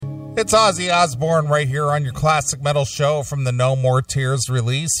It's Ozzy Osbourne right here on your Classic Metal Show from the No More Tears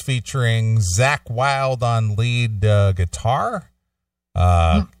release, featuring Zakk Wylde on lead guitar.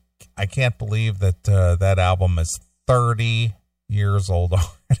 I can't believe that that album is 30 years old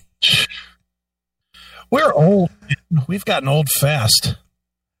already. We're old. We've gotten old fast.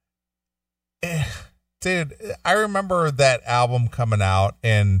 Dude, I remember that album coming out,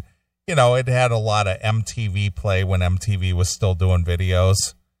 and, you know, it had a lot of MTV play when MTV was still doing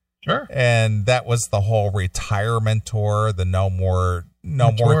videos. Sure. And that was the whole retirement tour, the No More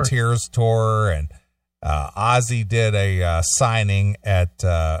Tears tour. And Ozzy did a signing at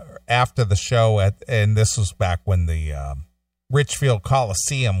after the show, and this was back when the Richfield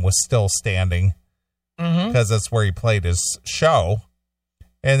Coliseum was still standing, because that's where he played his show.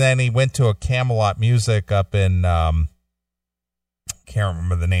 And then he went to a Camelot Music up in, can't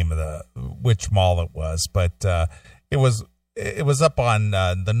remember the name of which mall it was, but it was up on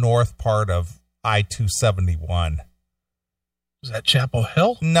the north part of I-271. Was that Chapel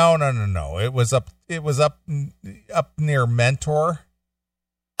Hill? No. It was up near Mentor.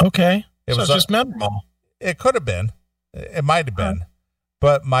 Okay. It was just Mentor Mall. It could have been. It might have been.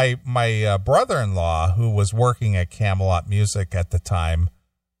 But my brother-in-law, who was working at Camelot Music at the time,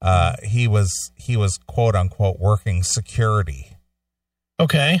 he was quote unquote working security.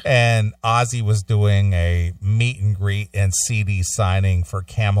 Okay. And Ozzy was doing a meet and greet and CD signing for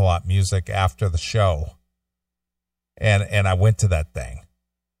Camelot Music after the show. And I went to that thing.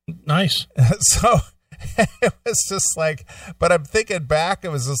 Nice. So it was just like, but I'm thinking back,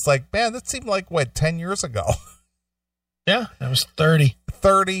 it was just like, man, that seemed like, what, 10 years ago? Yeah, that was 30.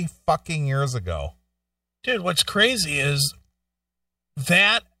 30 fucking years ago. Dude, what's crazy is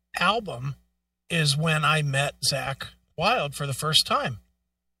that album is when I met Zakk Wylde for the first time.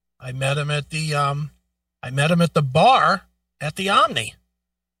 I met him at the bar at the Omni.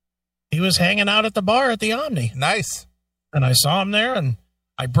 He was hanging out at the bar at the Omni. Nice. And I saw him there, and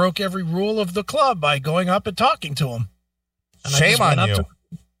I broke every rule of the club by going up and talking to him. And shame on you.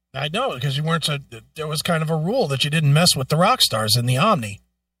 I know, because there was kind of a rule that you didn't mess with the rock stars in the Omni.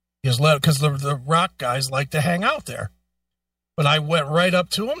 Because the rock guys like to hang out there. But I went right up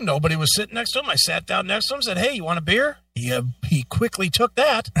to him. Nobody was sitting next to him. I sat down next to him, said, "Hey, you want a beer?" He quickly took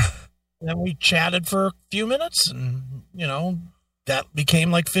that. And then we chatted for a few minutes, and, you know, that became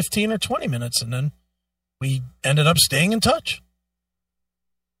like 15 or 20 minutes. And then we ended up staying in touch.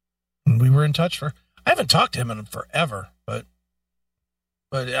 And we were in touch I haven't talked to him in forever, but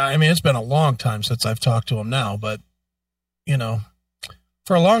I mean, it's been a long time since I've talked to him now, but, you know,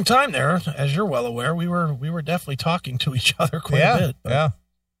 for a long time there, as you're well aware, we were definitely talking to each other quite a bit. But,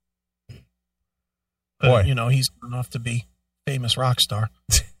 Boy. You know, he's gone off to be famous rock star.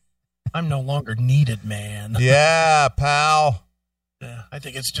 I'm no longer needed, man. Yeah, pal. Yeah, I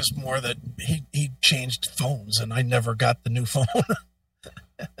think it's just more that he changed phones, and I never got the new phone.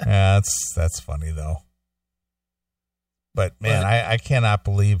 Yeah, that's funny though. But man, I cannot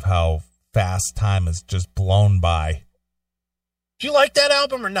believe how fast time has just blown by. Do you like that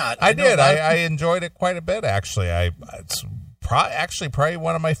album or not? I did. I enjoyed it quite a bit, actually. It's probably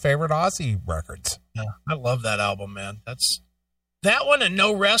one of my favorite Ozzy records. Yeah, I love that album, man. That one and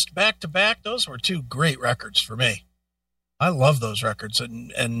No Rest back to back. Those were two great records for me. I love those records,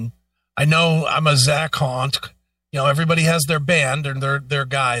 and I know I'm a Zakk haunt. You know, everybody has their band and their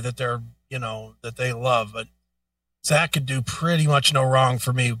guy that that they love, but Zakk could do pretty much no wrong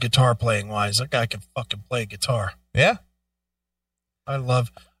for me guitar playing wise. That guy can fucking play guitar. Yeah. I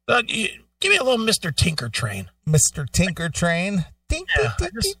love give me a little Mr. Tinker Train. Mr. Tinker Train. Ding, Yeah, ding,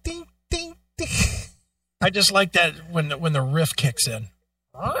 ding, ding, ding, ding. I just like that when the riff kicks in.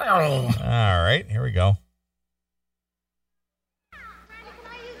 All right, here we go.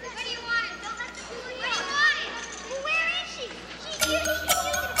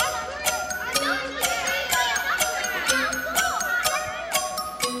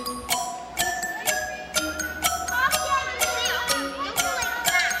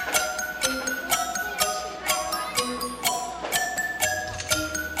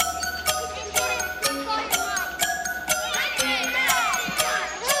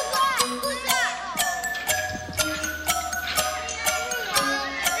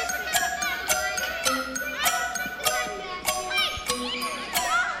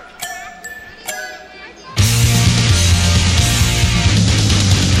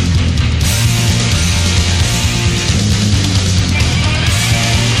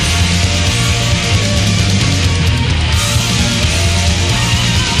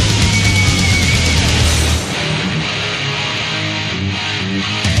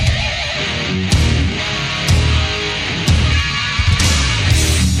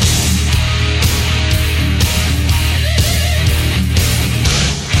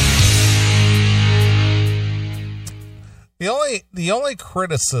 the only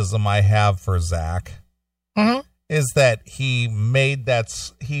criticism I have for Zach is that he made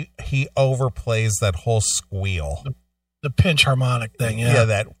he overplays that whole squeal. The pinch harmonic thing, yeah. Yeah,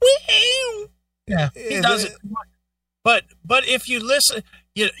 that. Yeah, he does it. But if you listen,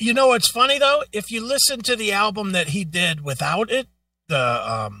 you know what's funny though? If you listen to the album that he did without it,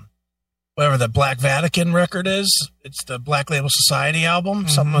 the whatever the Black Vatican record is, it's the Black Label Society album,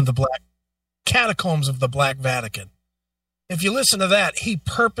 something of the Black Catacombs of the Black Vatican. If you listen to that, he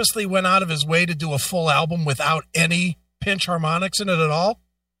purposely went out of his way to do a full album without any pinch harmonics in it at all.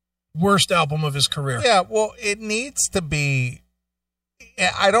 Worst album of his career. Yeah, well, it needs to be.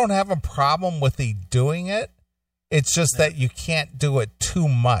 I don't have a problem with he doing it. It's just that you can't do it too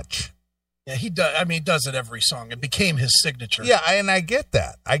much. Yeah, he does. I mean, he does it every song. It became his signature. Yeah, and I get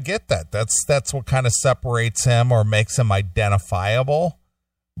that. That's what kind of separates him or makes him identifiable.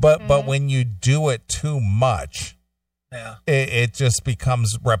 But when you do it too much, it just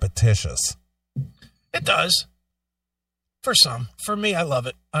becomes repetitious. It does. For some. For me, I love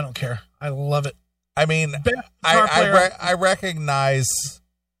it. I don't care. I love it. I mean, I recognize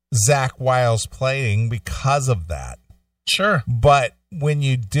Zach Wiles playing because of that. Sure. But when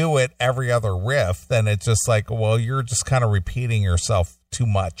you do it every other riff, then it's just like, well, you're just kind of repeating yourself too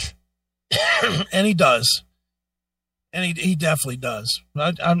much. And he does. And he definitely does.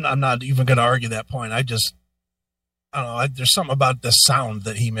 I'm not even going to argue that point. I don't know. There's something about the sound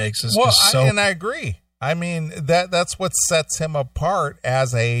that he makes is just so. And I agree. I mean, that's what sets him apart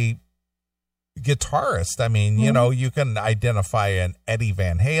as a guitarist. I mean, you know, you can identify an Eddie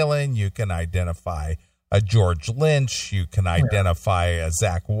Van Halen, you can identify a George Lynch, you can identify a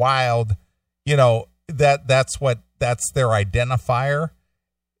Zach Wild. You know, that's their identifier.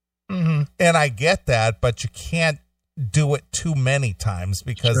 And I get that, but you can't do it too many times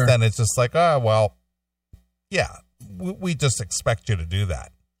because then it's just like, oh, well, yeah, we just expect you to do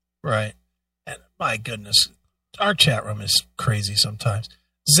that. Right. And my goodness, our chat room is crazy sometimes.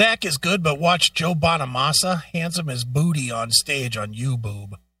 Zach is good, but watch Joe Bonamassa hands him his booty on stage on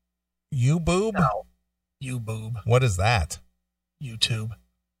YouBoob. YouBoob? No. YouBoob. What is that? YouTube.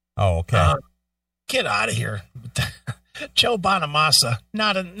 Oh, okay. Get out of here. Joe Bonamassa,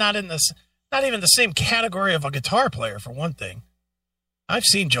 not even the same category of a guitar player, for one thing. I've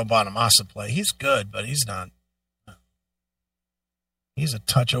seen Joe Bonamassa play. He's good, but he's not. He's a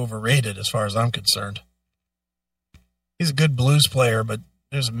touch overrated as far as I'm concerned. He's a good blues player, but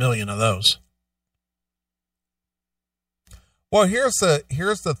there's a million of those. Well, here's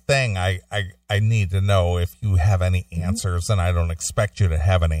the thing I need to know if you have any answers, and I don't expect you to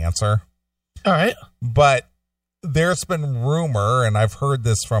have an answer. All right. But there's been rumor, and I've heard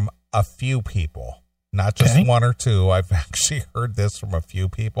this from a few people, not just one or two. I've actually heard this from a few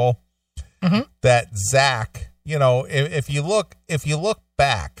people that Zach, you know, if you look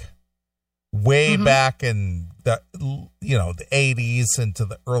back, way back in the, you know, the 80s into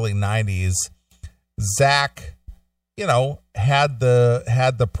the early 90s, Zach, you know, had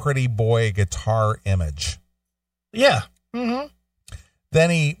the pretty boy guitar image. Yeah. Then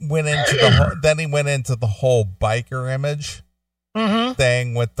he went into the whole biker image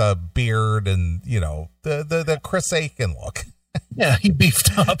thing with the beard and, you know, the Chris Aiken look. Yeah, he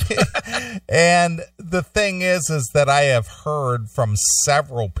beefed up. And the thing is that I have heard from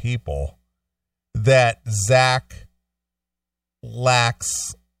several people that Zach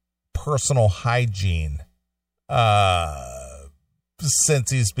lacks personal hygiene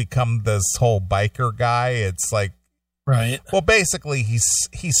since he's become this whole biker guy. It's like, right. Well, basically he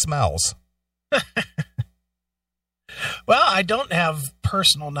smells. Well, I don't have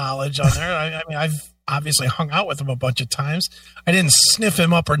personal knowledge on there. I mean, I've obviously hung out with him a bunch of times. I didn't sniff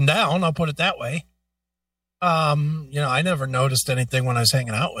him up or down. I'll put it that way. You know, I never noticed anything when I was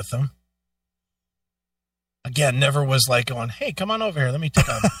hanging out with him. Again, never was like going, "Hey, come on over here. Let me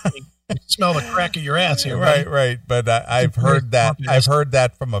smell the crack of your ass here." Right. But I've heard that. I've heard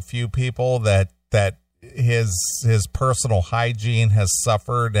that from a few people that his personal hygiene has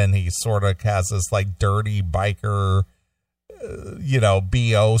suffered, and he sort of has this like dirty biker, you know,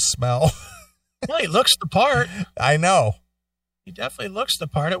 BO smell. Well, he looks the part. I know. He definitely looks the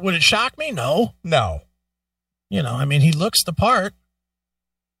part. Would it shock me? No. You know, I mean, he looks the part.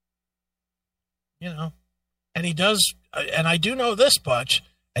 You know, and he does. And I do know this much.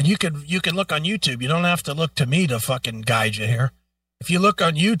 And you can look on YouTube. You don't have to look to me to fucking guide you here. If you look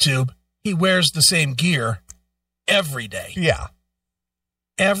on YouTube, he wears the same gear every day. Yeah.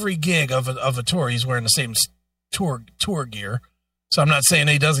 Every gig of a tour, he's wearing the same tour gear. So I'm not saying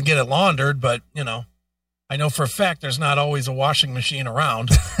he doesn't get it laundered, but, you know, I know for a fact there's not always a washing machine around.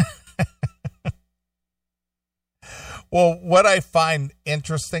 Well, what I find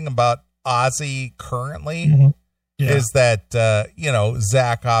interesting about Ozzy currently is that,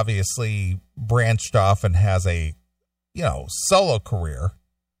 Zach obviously branched off and has a, solo career,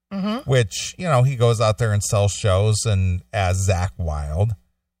 which, he goes out there and sells shows and as Zach Wilde.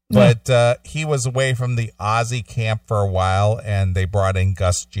 But he was away from the Ozzy camp for a while, and they brought in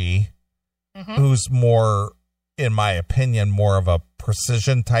Gus G, who's more, in my opinion, more of a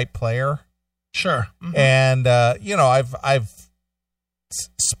precision type player. Sure. And, I've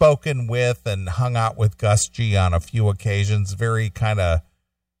spoken with and hung out with Gus G on a few occasions. Very kind of,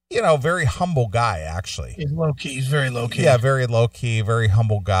 very humble guy, actually. He's low key. He's very low key. Yeah, very low key, very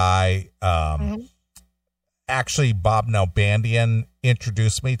humble guy. Actually, Bob Nalbandian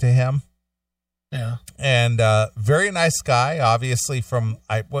introduced me to him. Yeah. And very nice guy, obviously from,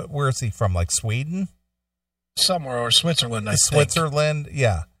 where is he from? Like Sweden? Somewhere, or Switzerland, I think. Switzerland,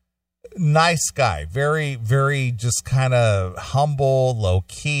 yeah. Nice guy. Very, very just kind of humble, low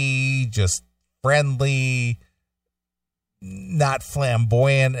key, just friendly, not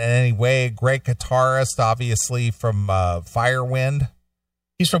flamboyant in any way. Great guitarist, obviously from Firewind.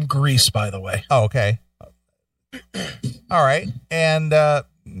 He's from Greece, by the way. Oh, okay. All right. And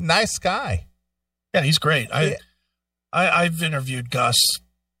nice guy. Yeah, he's great. I've interviewed Gus,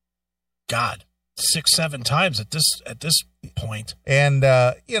 God, 6-7 times at this point. And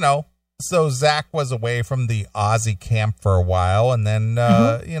so Zach was away from the Ozzy camp for a while, and then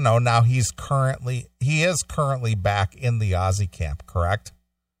now he is currently back in the Ozzy camp, correct?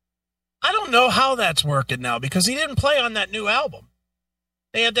 I don't know how that's working now, because he didn't play on that new album.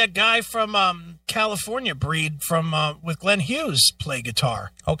 They had that guy from California Breed from with Glenn Hughes play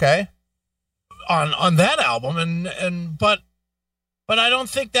guitar. Okay. On that album, but I don't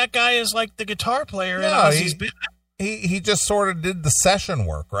think that guy is like the guitar player in Ozzy's band. He just sort of did the session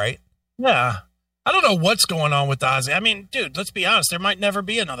work, right? Yeah. I don't know what's going on with Ozzy. I mean, dude, let's be honest. There might never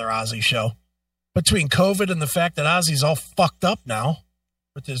be another Ozzy show. Between COVID and the fact that Ozzy's all fucked up now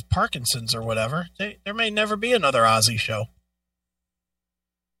with his Parkinson's or whatever, there may never be another Ozzy show.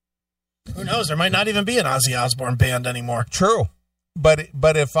 Who knows? There might not even be an Ozzy Osbourne band anymore. True. But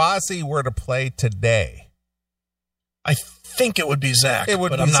if Ozzy were to play today, I think it would be Zach. It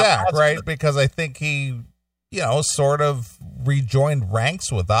would be Zach, right? Because I think he, sort of rejoined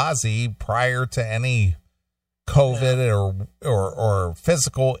ranks with Ozzy prior to any COVID or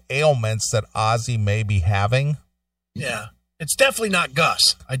physical ailments that Ozzy may be having. Yeah. It's definitely not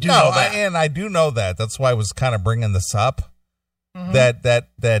Gus. I do know that. And I do know that. That's why I was kind of bringing this up. That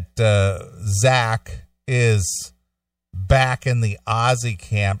Zach is back in the Ozzy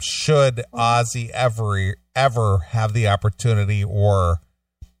camp should Ozzy ever have the opportunity or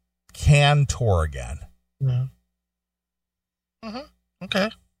can tour again. Yeah. Okay.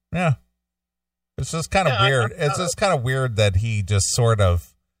 Yeah. It's just kind of weird. It's just kind of weird that he just sort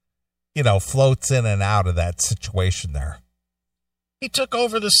of, floats in and out of that situation there. He took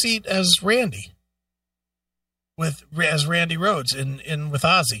over the seat as Randy. As Randy Rhoads in with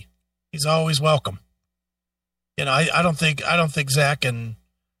Ozzy. He's always welcome. I don't think Zach and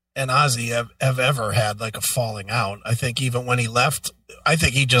Ozzy have ever had like a falling out. I think even when he left, I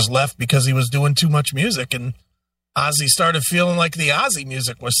think he just left because he was doing too much music, and Ozzy started feeling like the Ozzy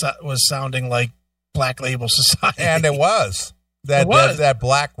music was sounding like Black Label Society. And it was. That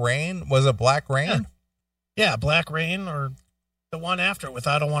Black Rain, was it Black Rain? Yeah, Black Rain, or the one after it with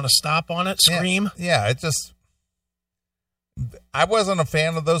I Don't Want to Stop on it, Scream. Yeah, I wasn't a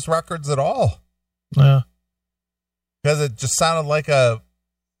fan of those records at all. Yeah. Because it just sounded like a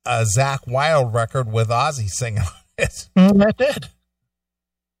Zach Wilde record with Ozzy singing it. It did.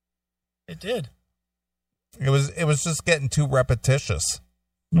 It did. It was just getting too repetitious.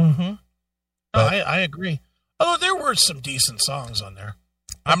 Mm-hmm. I agree. Although there were some decent songs on there.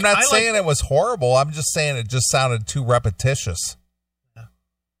 I'm not saying it was horrible. I'm just saying it just sounded too repetitious. Yeah.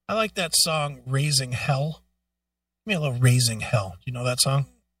 I like that song, Raising Hell. Give me a little Raising Hell. Do you know that song?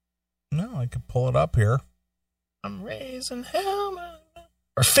 No, I could pull it up here. I'm raising hell.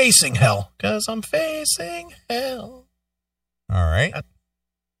 Or Facing Hell, because I'm facing hell. All right. Give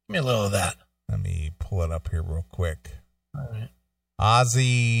me a little of that. Let me pull it up here real quick. All right.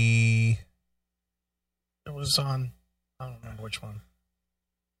 Ozzy. It was on, I don't remember which one.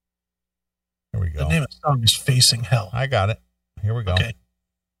 Here we go. The name of the song is Facing Hell. I got it. Here we go. Okay.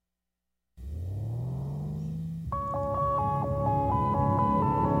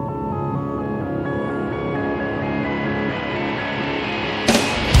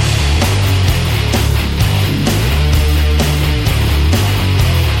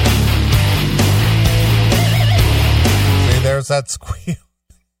 There's that squeal.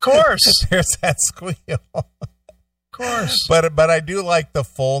 Of course. There's that squeal. course. But I do like the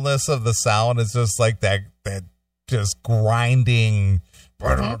fullness of the sound. It's just like that just grinding, you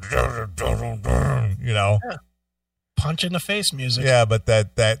know. Yeah. Punch in the face music. Yeah, but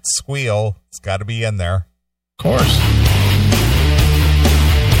that squeal, it's got to be in there. Of course.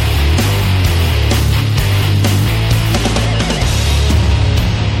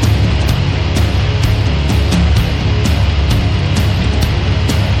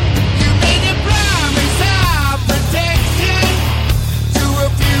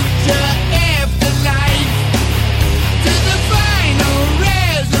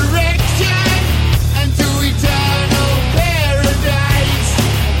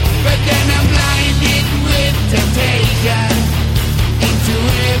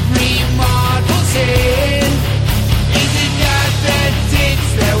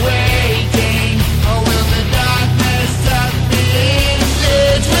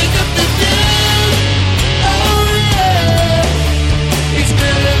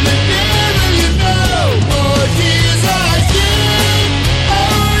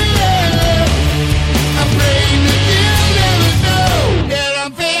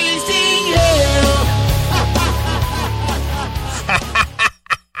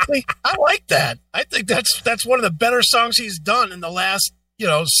 I like that. I think that's one of the better songs he's done in the last,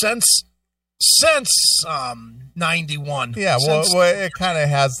 since 91. Yeah, well, it kind of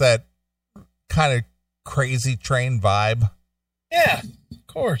has that kind of crazy train vibe. Yeah, of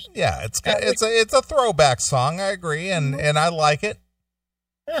course. Yeah, it's a throwback song. I agree, and I like it.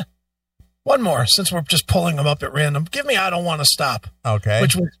 Yeah. One more, since we're just pulling them up at random. Give me "I Don't Want to Stop." Okay.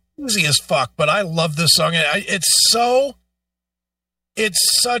 Which was easy as fuck, but I love this song.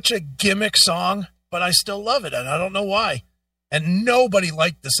 It's such a gimmick song, but I still love it, and I don't know why. And nobody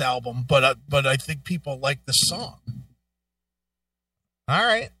liked this album, but I think people like the song. All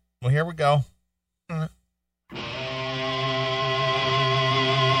right. Well, here we go. All right.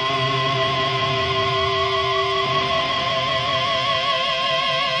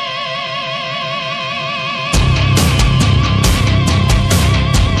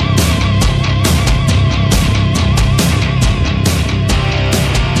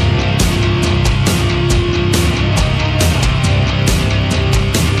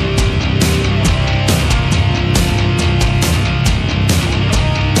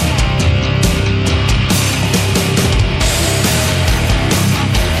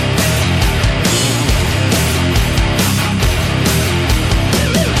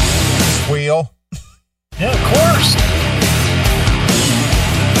 Yeah, of course.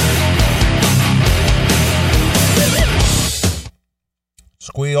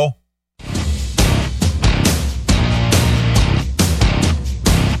 Squeal.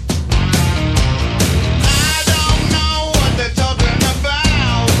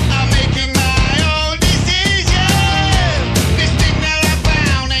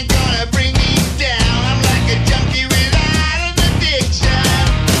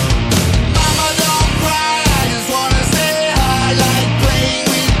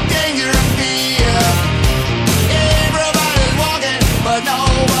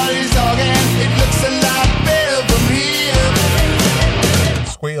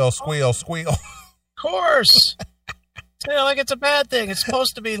 Squeal, squeal. Of course. Like it's a bad thing. It's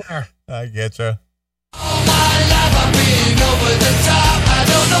supposed to be there. I get you. All my life I've been over the top. I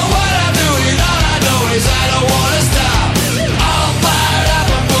don't know what I'm doing. All I know is I don't want to stop. All fired up,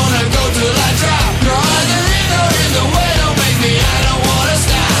 I'm gonna go till I drop. Your eyes are in the way, don't make me. I don't want to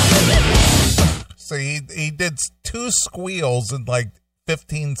stop. So he did 2 squeals in like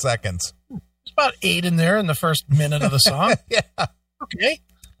 15 seconds. It's about 8 in there in the first minute of the song. Yeah. Okay.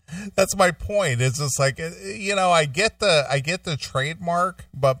 That's my point. It's just like, I get the trademark,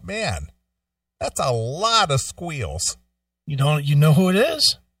 but man, that's a lot of squeals. You know who it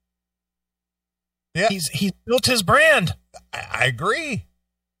is? Yeah. He's built his brand. I agree.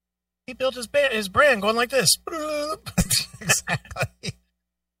 He built his brand going like this. Exactly.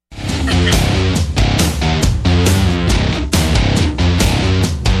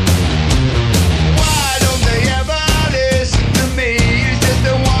 Why don't they ever listen to me? It's just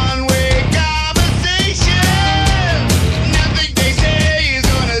a one-way conversation. Nothing they say is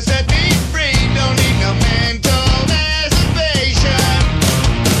gonna set me free. Don't need no mental reservation.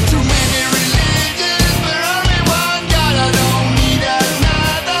 Too many religions, but only one God. I don't need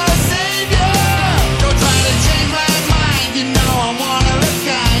another savior. Don't try to change my mind. You know I'm one of a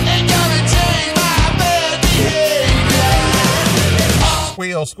kind. Ain't gonna change my bad behavior.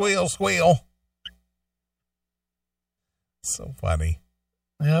 Squeal, squeal, squeal. So funny.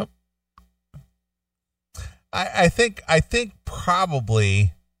 Yep. I think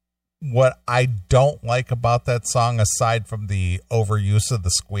probably what I don't like about that song, aside from the overuse of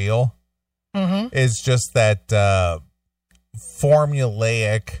the squeal, is just that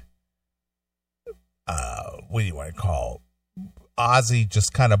formulaic, what do you want to call Ozzy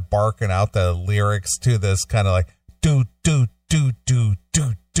just kind of barking out the lyrics to this kind of like do do do do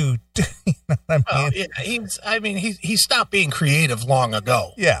do do do. You know what I mean? He stopped being creative long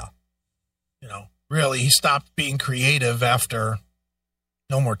ago. Yeah. You know, really, he stopped being creative after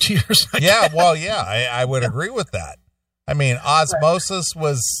No More Tears. I would agree with that. I mean, Osmosis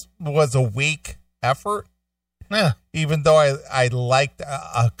was a weak effort. Yeah. Even though I liked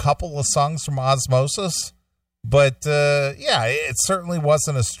a couple of songs from Osmosis, but it certainly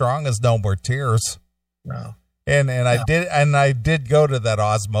wasn't as strong as No More Tears. No. I did go to that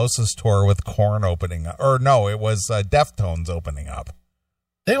Osmosis tour with Korn opening up, or no, it was Deftones opening up.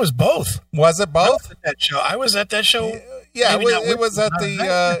 I think it was both. Was it both? I was at that show. Yeah, it was at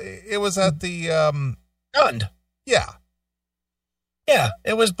the Stunned. Yeah. Yeah,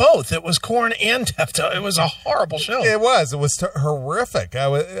 it was both. It was Korn and Deftones. It was a horrible show. It was horrific.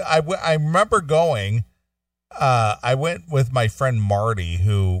 I remember going. I went with my friend Marty,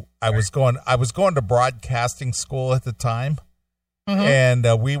 who I was going to broadcasting school at the time. And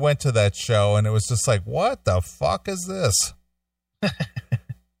we went to that show, and it was just like, what the fuck is this?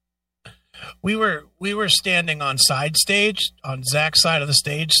 We were standing on side stage, on Zach's side of the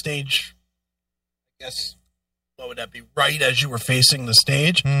stage, I guess, what would that be? Right as you were facing the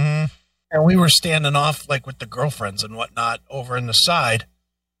stage. Mm-hmm. And we were standing off like with the girlfriends and whatnot over in the side.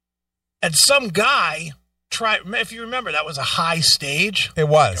 And some guy if you remember, that was a high stage. It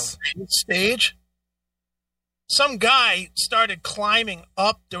was. Like a stage. Some guy started climbing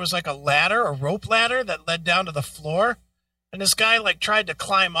up. There was like a rope ladder that led down to the floor. And this guy like tried to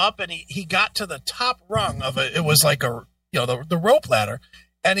climb up, and he got to the top rung of it. It was like the rope ladder,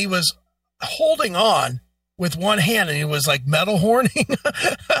 and he was holding on with one hand, and he was like metal horning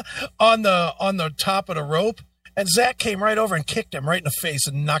on the top of the rope. And Zach came right over and kicked him right in the face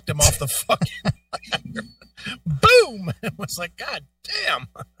and knocked him off the fucking ladder. Boom! It was like, God damn.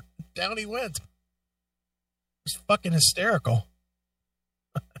 Down he went. It was fucking hysterical.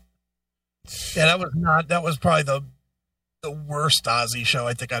 Yeah, that was probably the worst Ozzy show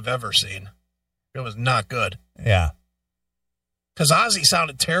I think I've ever seen. It was not good. Yeah. Because Ozzy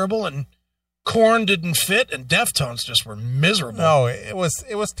sounded terrible, and Korn didn't fit, and Deftones just were miserable. No, it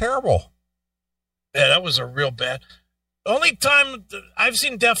was terrible. Yeah, that was a real bad. The only time I've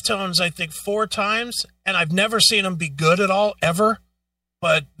seen Deftones, I think 4 times, and I've never seen them be good at all, ever.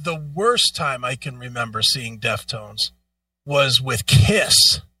 But the worst time I can remember seeing Deftones was with Kiss.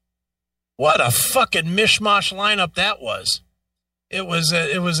 What a fucking mishmash lineup that was. It was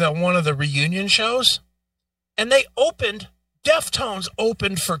at one of the reunion shows, and Deftones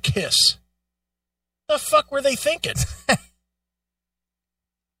opened for Kiss. The fuck were they thinking?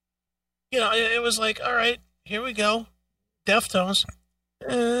 It was like, all right, here we go. Deftones.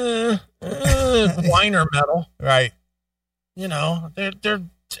 Whiner metal. Right.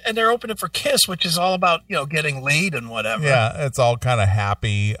 They're opening for Kiss, which is all about, getting laid and whatever. Yeah, it's all kind of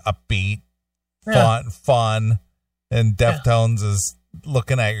happy, upbeat, fun. And Deftones is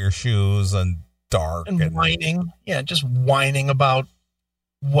looking at your shoes and dark. And whining. Yeah, just whining about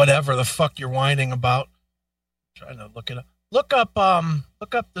whatever the fuck you're whining about. I'm trying to look it up. Look up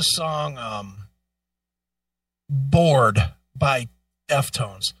the song Bored by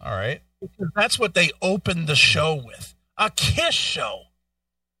Deftones. All right. Because that's what they opened the show with. A Kiss show.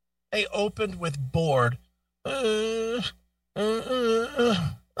 They opened with Bored. I'm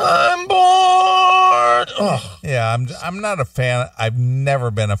bored. Oh. Yeah, I'm not a fan. I've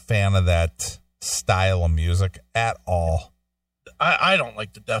never been a fan of that style of music at all. I don't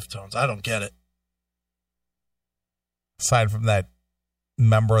like the Deftones. I don't get it. Aside from that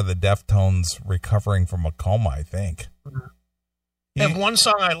member of the Deftones recovering from a coma, I think. They have one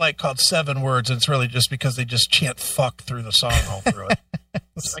song I like called 7 Words, and it's really just because they just chant fuck through the song all through it.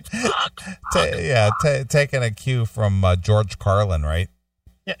 It's like, fuck. Taking a cue from George Carlin, right?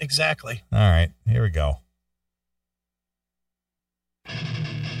 Yeah, exactly. All right, here we go.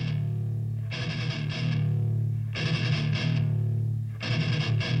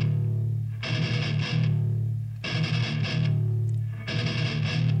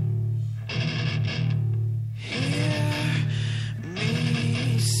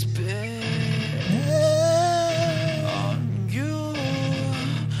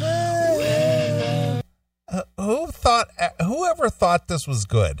 Whoever thought this was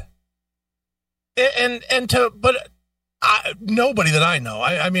good? Nobody that I know.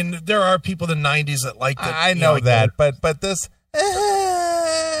 I mean, there are people in the 90s that liked it. I know that, but this.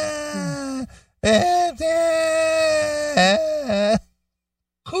 Who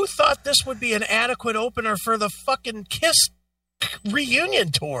thought this would be an adequate opener for the fucking Kiss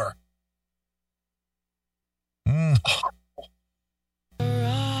reunion tour? Mm.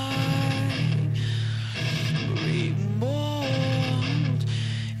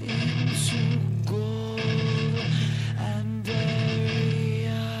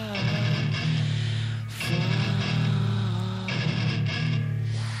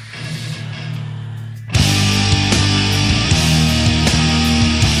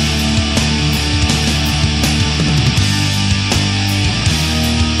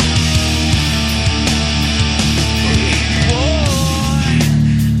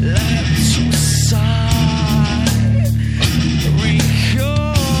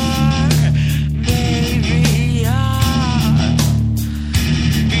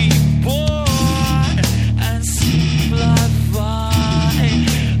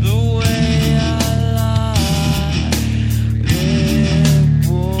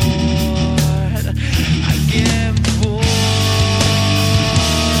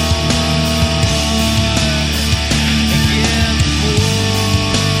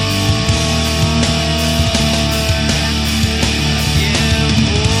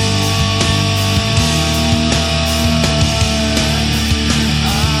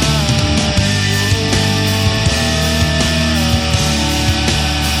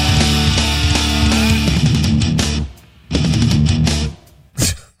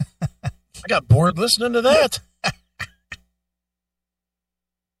 Got bored listening to that.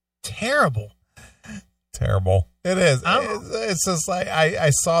 Terrible. It is. It's just like I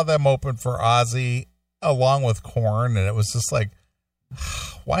saw them open for Ozzy along with Korn, and it was just like,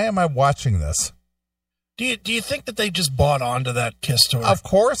 why am I watching this? Do you think that they just bought onto that Kiss tour? Of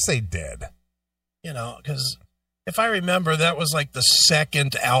course they did. You know, because if I remember, that was like the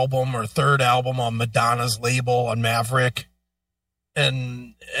second album or third album on Madonna's label on Maverick.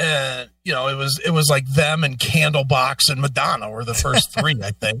 And you know, it was like them and Candlebox and Madonna were the first three,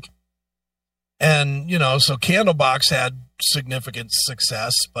 I think. And, you know, so Candlebox had significant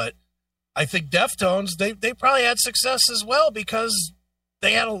success, but I think Deftones, they probably had success as well because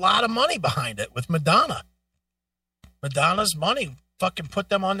they had a lot of money behind it with Madonna. Madonna's money fucking put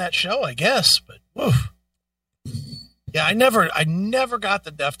them on that show, I guess. But woof. Yeah, I never got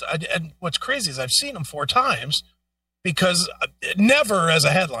the Deftones. And what's crazy is I've seen them 4 times. Because never as a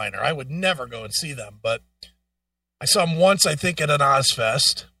headliner, I would never go and see them. But I saw them once, I think, at an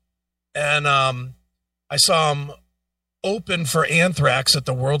Ozfest. And I saw them open for Anthrax at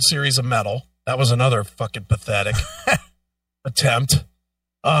the World Series of Metal. That was another fucking pathetic attempt.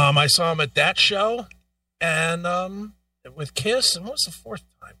 I saw them at that show. And with Kiss. And what was the 4th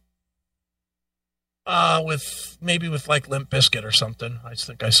time? With like Limp Bizkit or something. I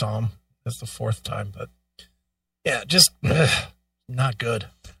think I saw them. That's the 4th time. But yeah, just not good.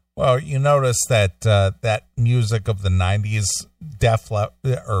 Well, you notice that that music of the 90s,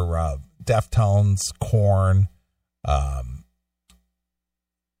 Deftones, Korn,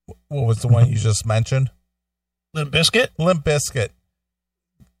 what was the one you just mentioned? Limp Bizkit? Limp Bizkit.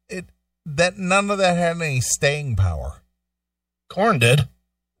 That none of that had any staying power. Korn did.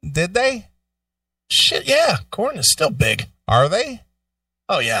 Did they? Shit, yeah. Korn is still big. Are they?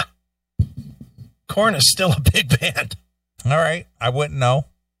 Oh, yeah. Korn is still a big band. All right. I wouldn't know.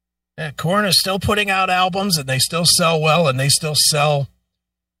 Yeah, Korn is still putting out albums, and they still sell well, and they still sell,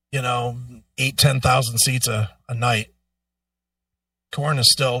 10,000 seats a night. Korn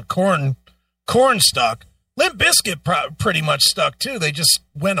is still... Korn stuck. Limp Bizkit pretty much stuck, too. They just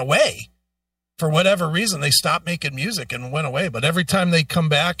went away. For whatever reason, they stopped making music and went away. But every time they come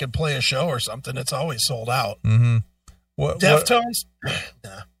back and play a show or something, it's always sold out. Mm-hmm. Deftones?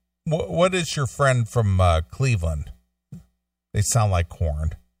 Nah. What is your friend from Cleveland? They sound like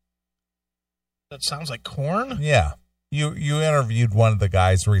Korn. That sounds like Korn? Yeah. You interviewed one of the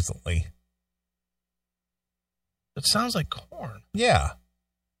guys recently. It sounds like Korn. Yeah.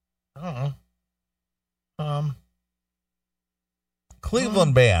 I don't know.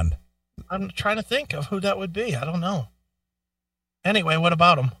 Cleveland band. I'm trying to think of who that would be. I don't know. Anyway, what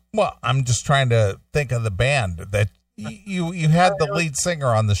about them? Well, I'm just trying to think of the band that you had the lead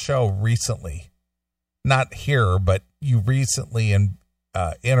singer on the show recently. Not here, but you recently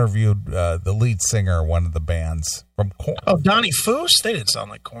interviewed the lead singer of one of the bands from Korn. Oh, Donnie Foose? They didn't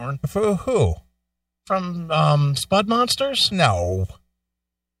sound like Korn. Who? From Spud Monsters? No.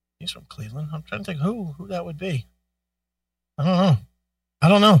 He's from Cleveland. I'm trying to think who that would be. I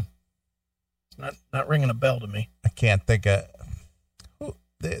don't know. It's not ringing a bell to me. I can't think of who.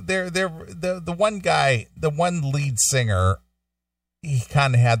 They're the one guy, the one lead singer he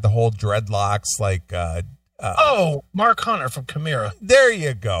kind of had the whole dreadlocks, like. Mark Hunter from Chimera. There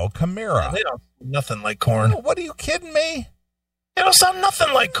you go, Chimera. Yeah, they don't sound nothing like Korn. Oh, what are you kidding me? They don't sound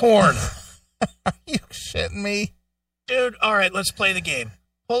nothing like Korn. Are you shitting me? Dude, all right, let's play the game.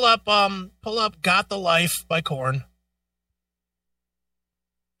 Pull up Got the Life by Korn.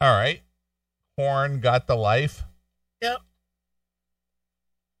 All right. Korn Got the Life. Yep.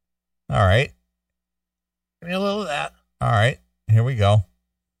 All right. Give me a little of that. All right. Here we go.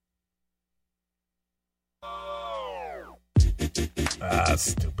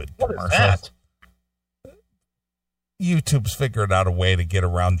 Stupid What is commercials. that? YouTube's figured out a way to get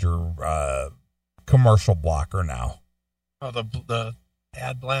around your commercial blocker now. Oh, the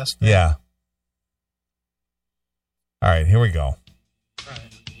ad blast? Yeah. All right, here we go. All right.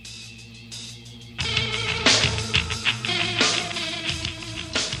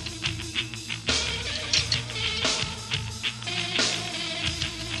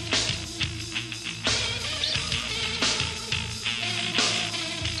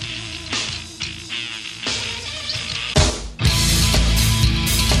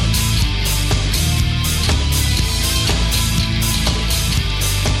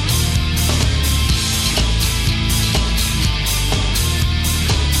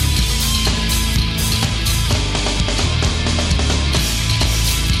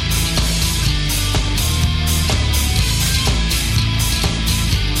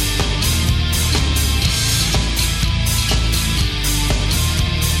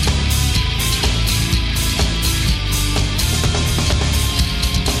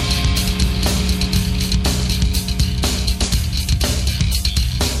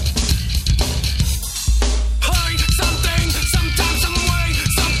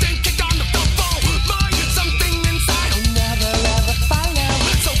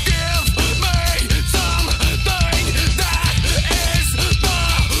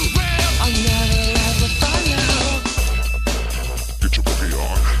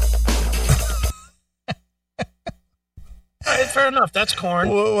 Fair enough. That's Korn.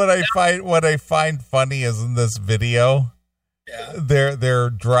 What I find funny is in this video, they're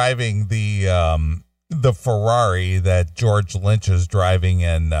driving the Ferrari that George Lynch is driving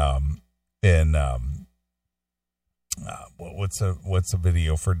in what's the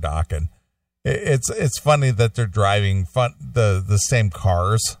video for Dokken? It's funny that they're driving the same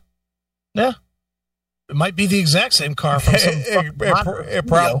cars. Yeah. It might be the exact same car from some it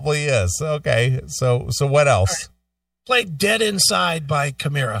probably is. Okay. So what else? Played Dead Inside by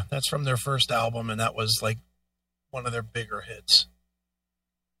Chimera. That's from their first album, and that was like one of their bigger hits.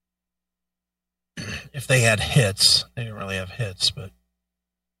 If they had hits. They didn't really have hits, but.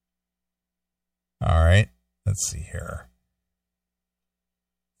 All right. Let's see here.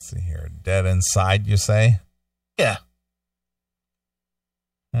 Dead Inside, you say? Yeah.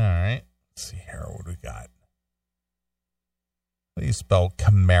 All right. Let's see here. What do we got? How do you spell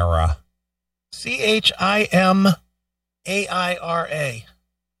Chimera? CHIMAIRA.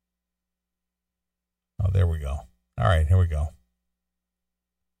 Oh, there we go. All right, here we go.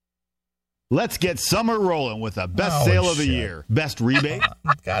 Let's get summer rolling with the best sale of the year. Best rebate.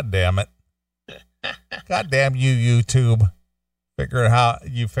 God damn it. God damn you, YouTube. Figure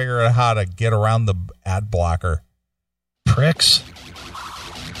out how to get around the ad blocker. Pricks.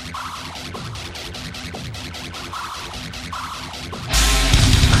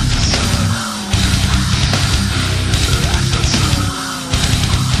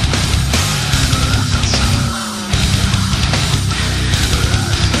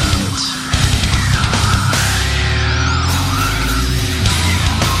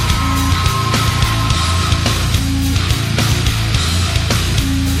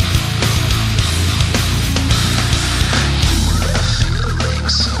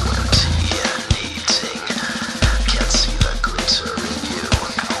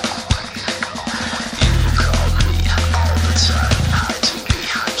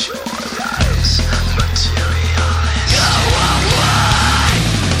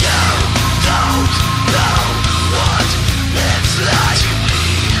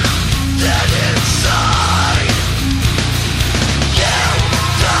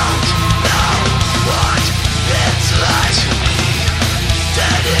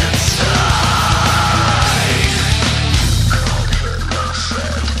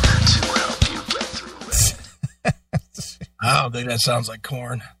 I don't think that sounds like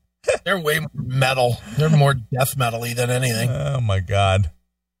Korn. They're way more metal. They're more death metal-y than anything. Oh, my God.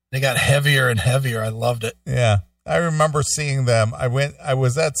 They got heavier and heavier. I loved it. Yeah. I remember seeing them. I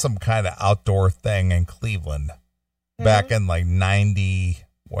was at some kind of outdoor thing in Cleveland back in like 90,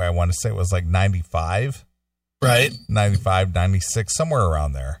 where I want to say it was like 95. Right. 95, 96, somewhere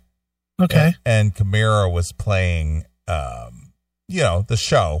around there. Okay. And Chimera was playing, the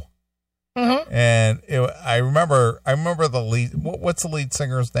show. Mm-hmm. And I remember the lead. What's the lead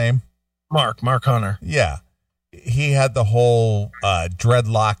singer's name? Mark Hunter. Yeah. He had the whole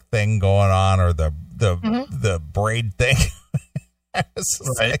dreadlock thing going on, or the braid thing. I was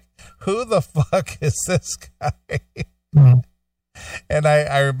just like, who the fuck is this guy? Mm-hmm. And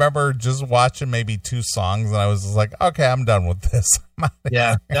I remember just watching maybe 2 songs, and I was just like, okay, I'm done with this.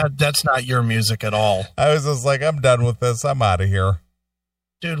 Yeah, that's not your music at all. I was just like, I'm done with this. I'm out of here.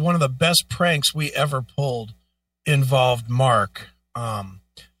 Dude, one of the best pranks we ever pulled involved Mark.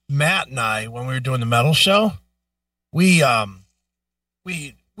 Matt and I, when we were doing the metal show, we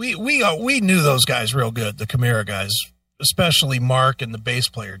knew those guys real good, the Chimera guys, especially Mark and the bass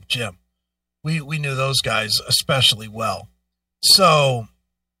player Jim. We knew those guys especially well. So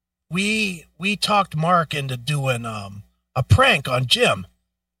we talked Mark into doing a prank on Jim.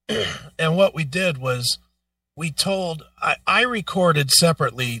 And what we did was I recorded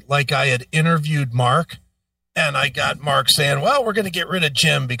separately, like I had interviewed Mark, and I got Mark saying, well, we're going to get rid of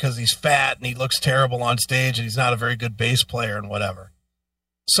Jim because he's fat and he looks terrible on stage and he's not a very good bass player and whatever.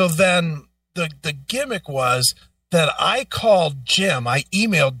 So then the gimmick was that I called Jim. I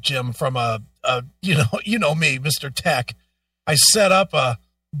emailed Jim from me, Mr. Tech. I set up a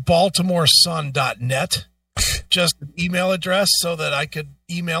BaltimoreSun.net, just an email address so that I could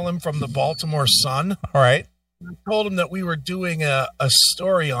email him from the Baltimore Sun. All right. I told him that we were doing a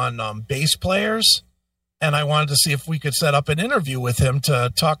story on bass players, and I wanted to see if we could set up an interview with him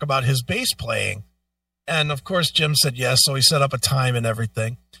to talk about his bass playing. And, of course, Jim said yes, so he set up a time and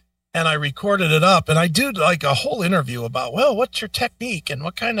everything. And I recorded it up, and I did like a whole interview about, well, what's your technique and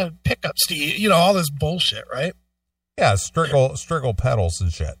what kind of pickups do you, all this bullshit, right? Yeah, striggle pedals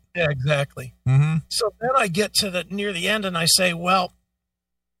and shit. Yeah, exactly. Mm-hmm. So then I get to near the end, and I say, well,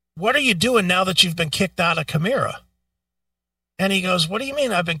 what are you doing now that you've been kicked out of Chimera? And he goes, what do you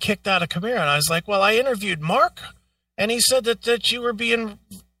mean I've been kicked out of Chimera? And I was like, well, I interviewed Mark, and he said that you were being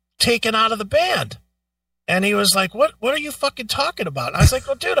taken out of the band. And he was like, what are you fucking talking about? And I was like,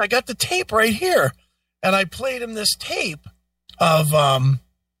 well, dude, I got the tape right here. And I played him this tape of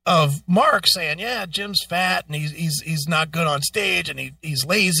Mark saying, yeah, Jim's fat and he's not good on stage and he's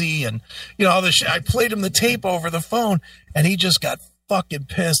lazy and, all this shit. I played him the tape over the phone, and he just got fucking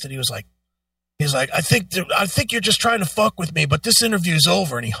pissed. And he was like, I think you're just trying to fuck with me, but this interview's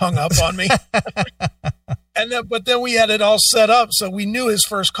over. And he hung up on me. But then we had it all set up, so we knew his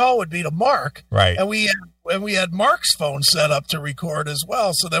first call would be to Mark, right? And we had Mark's phone set up to record as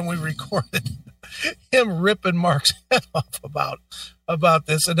well. So then we recorded him ripping Mark's head off about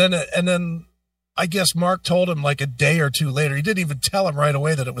this, and then I guess Mark told him like a day or two later. He didn't even tell him right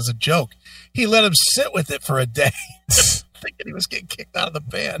away that it was a joke. He let him sit with it for a day, thinking he was getting kicked out of the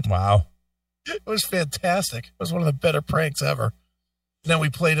band. Wow, it was fantastic. It was one of the better pranks ever. And then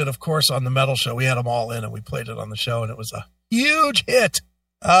we played it, of course, on the metal show. We had them all in, and we played it on the show, and it was a huge hit.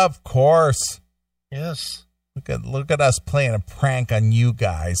 Of course. Yes. Look at us playing a prank on you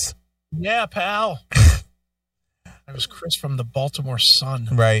guys. Yeah, pal. I was Chris from the Baltimore Sun.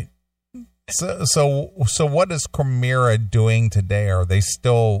 Right. So what is Chimera doing today? Are they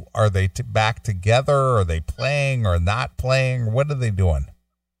back together? Are they playing or not playing? What are they doing?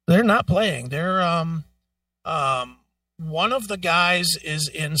 They're not playing. They're one of the guys is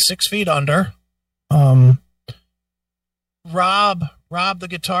in 6 Feet Under. Rob, the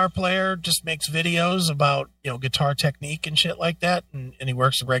guitar player, just makes videos about, guitar technique and shit like that. And he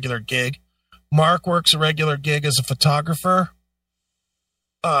works a regular gig. Mark works a regular gig as a photographer.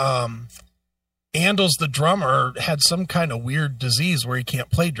 Andals, the drummer, had some kind of weird disease where he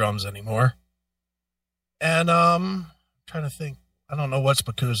can't play drums anymore. And I'm trying to think. I don't know what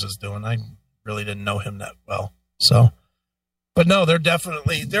Spacuzza's doing. I really didn't know him that well. So, but no,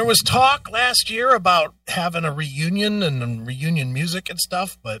 there was talk last year about having a reunion and reunion music and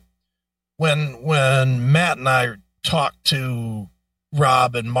stuff. But when Matt and I talked to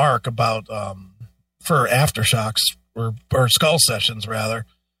Rob and Mark about for Aftershocks or Skull Sessions rather,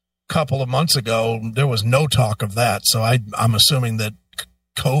 a couple of months ago, there was no talk of that. So I'm assuming that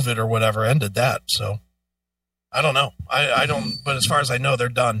COVID or whatever ended that. So I don't know. I don't. But as far as I know, they're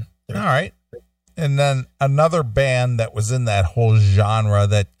done. All right. And then another band that was in that whole genre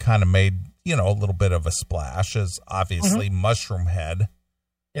that kind of made, a little bit of a splash is obviously Mushroom Head.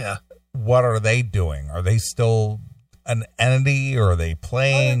 Yeah. What are they doing? Are they still an entity, or are they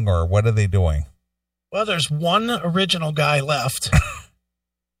playing, or what are they doing? Well, there's one original guy left.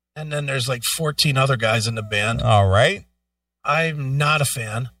 And then there's like 14 other guys in the band. All right. I'm not a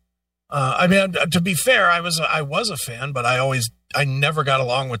fan. I mean, to be fair, I was a fan, but I never got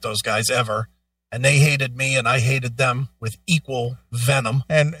along with those guys ever. And they hated me and I hated them with equal venom.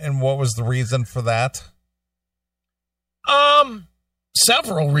 And what was the reason for that?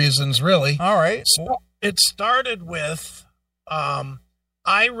 Several reasons, really. All right. So it started with,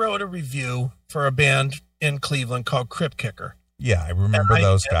 I wrote a review for a band in Cleveland called Crypt Kicker. Yeah, I remember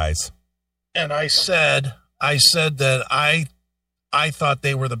those guys. And I said that I thought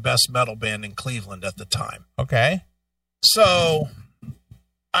they were the best metal band in Cleveland at the time. Okay. So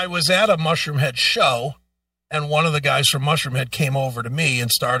I was at a Mushroomhead show, and one of the guys from Mushroomhead came over to me and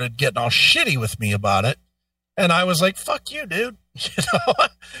started getting all shitty with me about it. And I was like, fuck you, dude.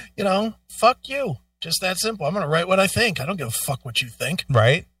 Fuck you. Just that simple. I'm going to write what I think. I don't give a fuck what you think.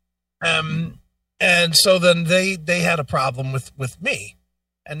 Right. And so then they had a problem with me,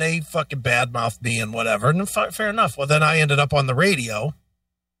 and they fucking badmouthed me and whatever. And fair enough. Well, then I ended up on the radio.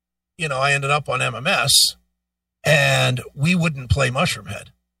 I ended up on MMS, and we wouldn't play Mushroomhead.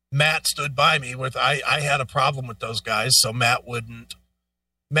 Matt stood by me with, I had a problem with those guys, so Matt wouldn't.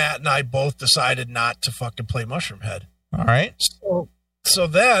 Matt and I both decided not to fucking play Mushroomhead. All right. So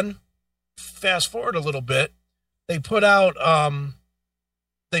then, fast forward a little bit, they put out an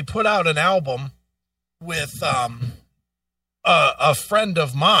album with a friend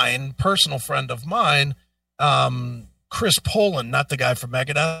of mine, personal friend of mine, Chris Poland, not the guy from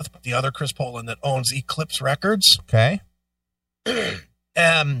Megadeth, but the other Chris Poland that owns Eclipse Records. Okay.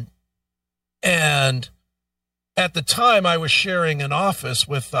 And at the time, I was sharing an office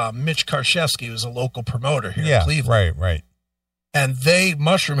with Mitch Karszewski, who's a local promoter here in Cleveland. Right. And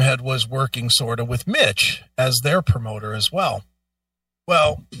Mushroomhead was working sort of with Mitch as their promoter as well.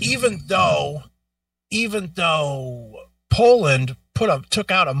 Well, even though Poland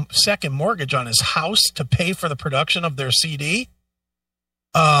took out a second mortgage on his house to pay for the production of their CD,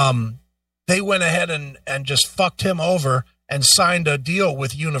 they went ahead and just fucked him over and signed a deal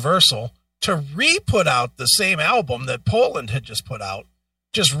with Universal to re-put out the same album that Poland had just put out,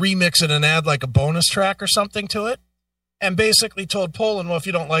 just remix it and add like a bonus track or something to it, and basically told Poland, well, if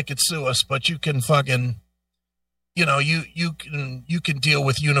you don't like it, sue us, but you can fucking, you can deal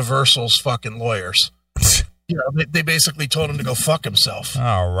with Universal's fucking lawyers. They basically told him to go fuck himself.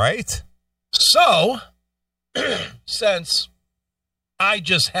 All right. So, since I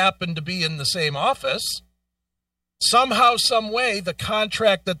just happened to be in the same office, somehow, some way, the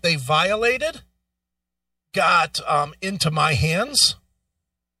contract that they violated got into my hands,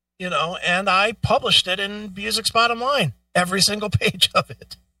 and I published it in Music's Bottom Line, every single page of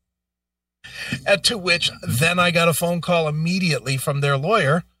it. And to which then I got a phone call immediately from their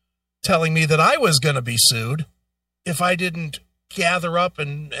lawyer telling me that I was going to be sued if I didn't gather up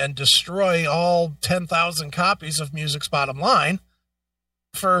and destroy all 10,000 copies of Music's Bottom Line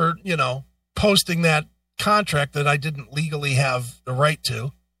for, posting that contract that I didn't legally have the right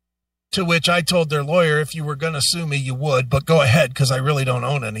to which I told their lawyer, if you were going to sue me, you would, but go ahead, because I really don't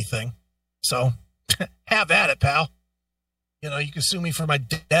own anything. So have at it, pal. You can sue me for my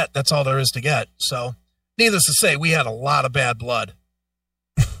debt. That's all there is to get. So needless to say, we had a lot of bad blood.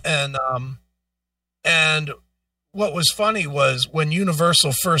 And what was funny was when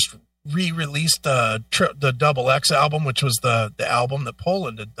Universal first re-released the Double X album, which was the album that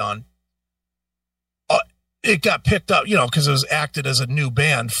Poland had done, it got picked up, because it was acted as a new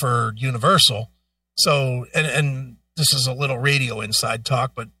band for Universal. So, and this is a little radio inside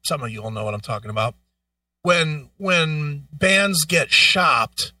talk, but some of you will know what I'm talking about. When bands get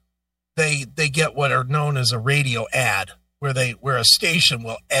shopped, they get what are known as a radio ad, where a station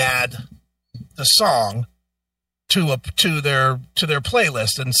will add the song to their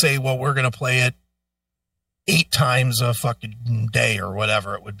playlist and say, well, we're going to play it 8 times a fucking day or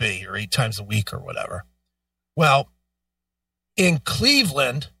whatever it would be, or 8 times a week or whatever. Well, in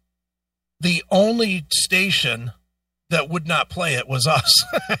Cleveland, the only station that would not play it was us.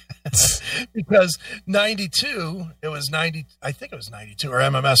 Because 92, I think it was 92 or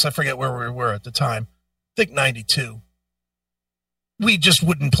MMS. I forget where we were at the time. I think 92. We just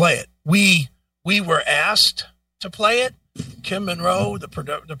wouldn't play it. We were asked to play it. Kim Monroe, the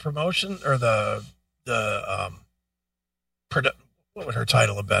promotion, or what would her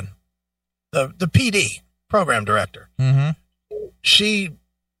title have been? The PD, program director. Mm-hmm. She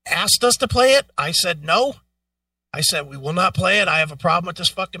asked us to play it. I said no. I said, we will not play it. I have a problem with this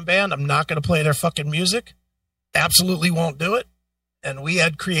fucking band. I'm not going to play their fucking music. Absolutely won't do it. And we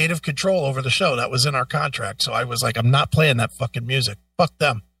had creative control over the show. That was in our contract. So I was like, I'm not playing that fucking music. Fuck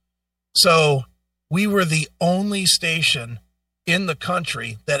them. So we were the only station in the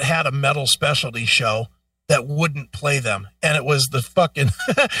country that had a metal specialty show that wouldn't play them. And it was the fucking,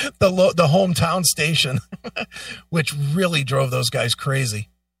 the hometown station, which really drove those guys crazy.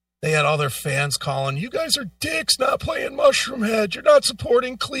 They had all their fans calling, "You guys are dicks not playing Mushroomhead. You're not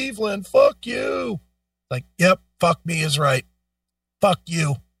supporting Cleveland. Fuck you." Like, yep, fuck me is right. Fuck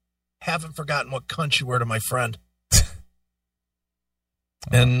you. Haven't forgotten what cunt you were to my friend.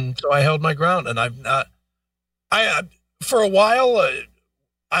 And so I held my ground, and I've not, for a while,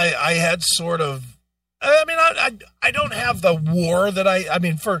 I had sort of, I don't have the war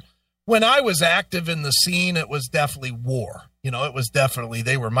that for when I was active in the scene, it was definitely war. It was definitely,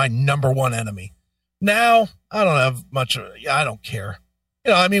 they were my number one enemy. Now, I don't have much, I don't care.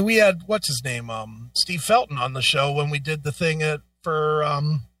 We had, what's his name? Steve Felton on the show when we did the thing for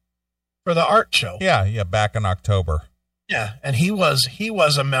the art show. Yeah. Back in October. Yeah. And he was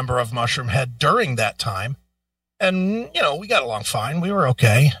a member of Mushroomhead during that time. And, we got along fine. We were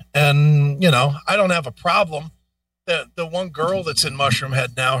okay. And, I don't have a problem. The one girl that's in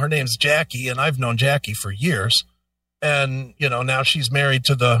Mushroomhead now, her name's Jackie, and I've known Jackie for years. And, now she's married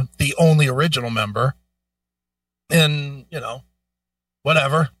to the only original member. And,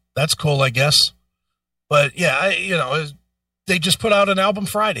 whatever. That's cool, I guess. But, yeah, they just put out an album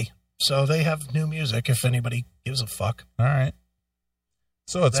Friday. So they have new music if anybody gives a fuck. All right.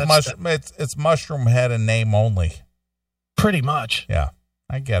 So it's Mushroomhead in name only. Pretty much. Yeah,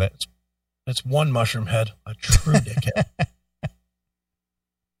 I get it. It's one Mushroomhead, a true dickhead.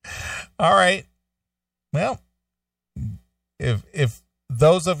 All right. Well, if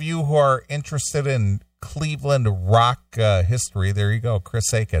those of you who are interested in Cleveland rock history, there you go,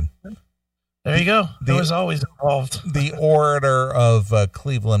 Chris Aiken. There you go. I was always involved. The orator of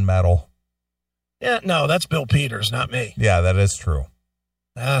Cleveland metal. Yeah, no, that's Bill Peters, not me. Yeah, that is true.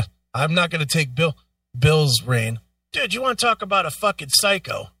 I'm not going to take Bill's reign. Dude, you want to talk about a fucking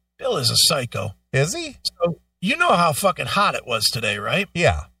psycho? Bill is a psycho. Is he? So, you know how fucking hot it was today, right?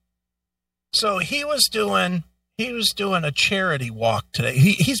 Yeah. So he was doing a charity walk today.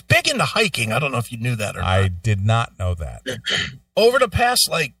 He's big into hiking. I don't know if you knew that or not. I did not know that. Over the past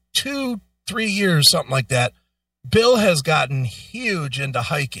 2-3 years, something like that, Bill has gotten huge into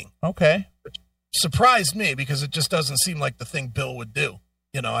hiking. Okay. Which surprised me because it just doesn't seem like the thing Bill would do.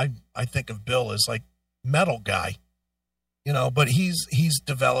 I think of Bill as metal guy, but he's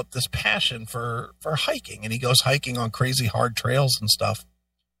developed this passion for hiking, and he goes hiking on crazy hard trails and stuff.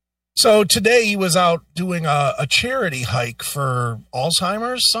 So today he was out doing a charity hike for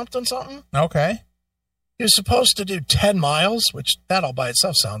Alzheimer's, something. Okay. He was supposed to do 10 miles, which that all by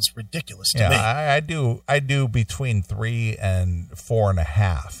itself sounds ridiculous to me. Yeah, I do between 3 and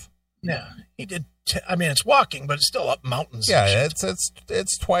 4.5. Yeah, he did. It's walking, but it's still up mountains. Yeah,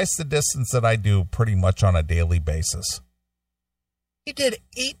 it's twice the distance that I do pretty much on a daily basis. He did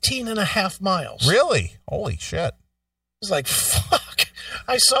 18.5 miles. Really? Holy shit. It's like, fuck.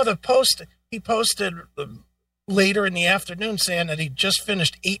 I saw the post he posted later in the afternoon saying that he just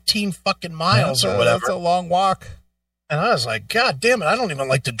finished 18 fucking miles or whatever. That's a long walk. And I was like, God damn it, I don't even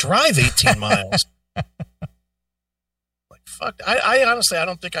like to drive 18 miles. Fuck, I honestly, I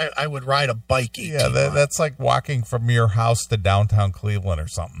don't think I would ride a bike 18 miles. That's like walking from your house to downtown Cleveland or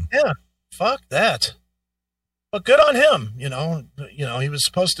something. Yeah, fuck that. But good on him, he was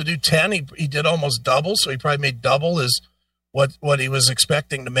supposed to do 10. He did almost double, so he probably made double as what he was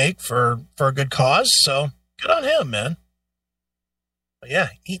expecting to make for a good cause. So good on him, man. But yeah,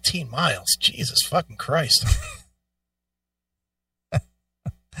 18 miles. Jesus fucking Christ.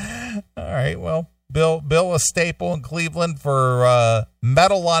 All right, well. Bill, a staple in Cleveland for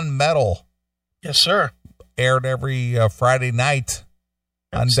Metal on Metal. Yes, sir. Aired every Friday night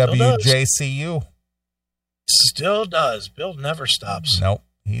on WJCU. Still does. Bill never stops. Nope.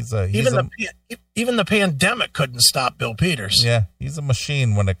 Even the pandemic couldn't stop Bill Peters. Yeah, he's a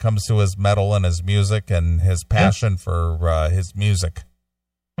machine when it comes to his metal and his music and his passion for his music.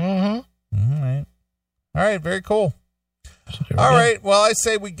 Mm-hmm. All right, very cool. All right, well, I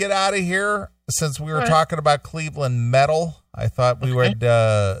say we get out of here. Since we were talking about Cleveland metal, I thought we would,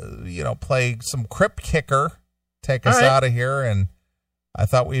 play some Crypt Kicker, take us out of here, and I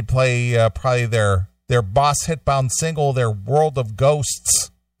thought we'd play probably their Boss Hitbound single, their World of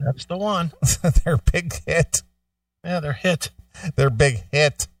Ghosts. That's the one. Their big hit. Yeah, their hit. Their big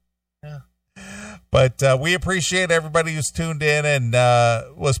hit. Yeah. But we appreciate everybody who's tuned in and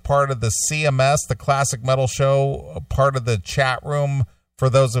was part of the CMS, the Classic Metal Show, part of the chat room. For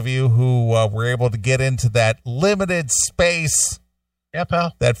those of you who were able to get into that limited space. Yeah,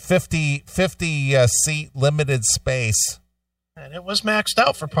 pal. That 50 seat limited space. And it was maxed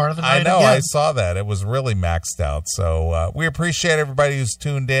out for part of the night. I know, again. I saw that. It was really maxed out. So we appreciate everybody who's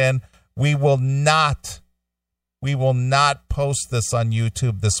tuned in. We will not we will not post this on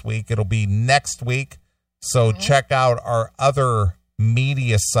YouTube this week. It'll be next week. So check out our other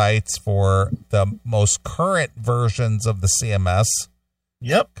media sites for the most current versions of the CMS.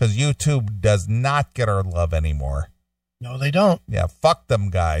 Yep. Because YouTube does not get our love anymore. No, they don't. Yeah, fuck them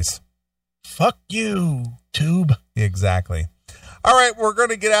guys. Fuck you, Tube. Exactly. All right, we're going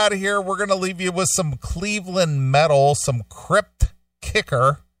to get out of here. We're going to leave you with some Cleveland metal, some Crypt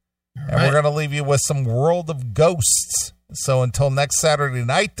Kicker, and we're going to leave you with some World of Ghosts. So until next Saturday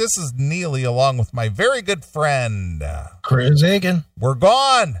night, this is Neely along with my very good friend, Chris Hagen. We're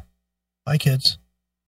gone. Bye, kids.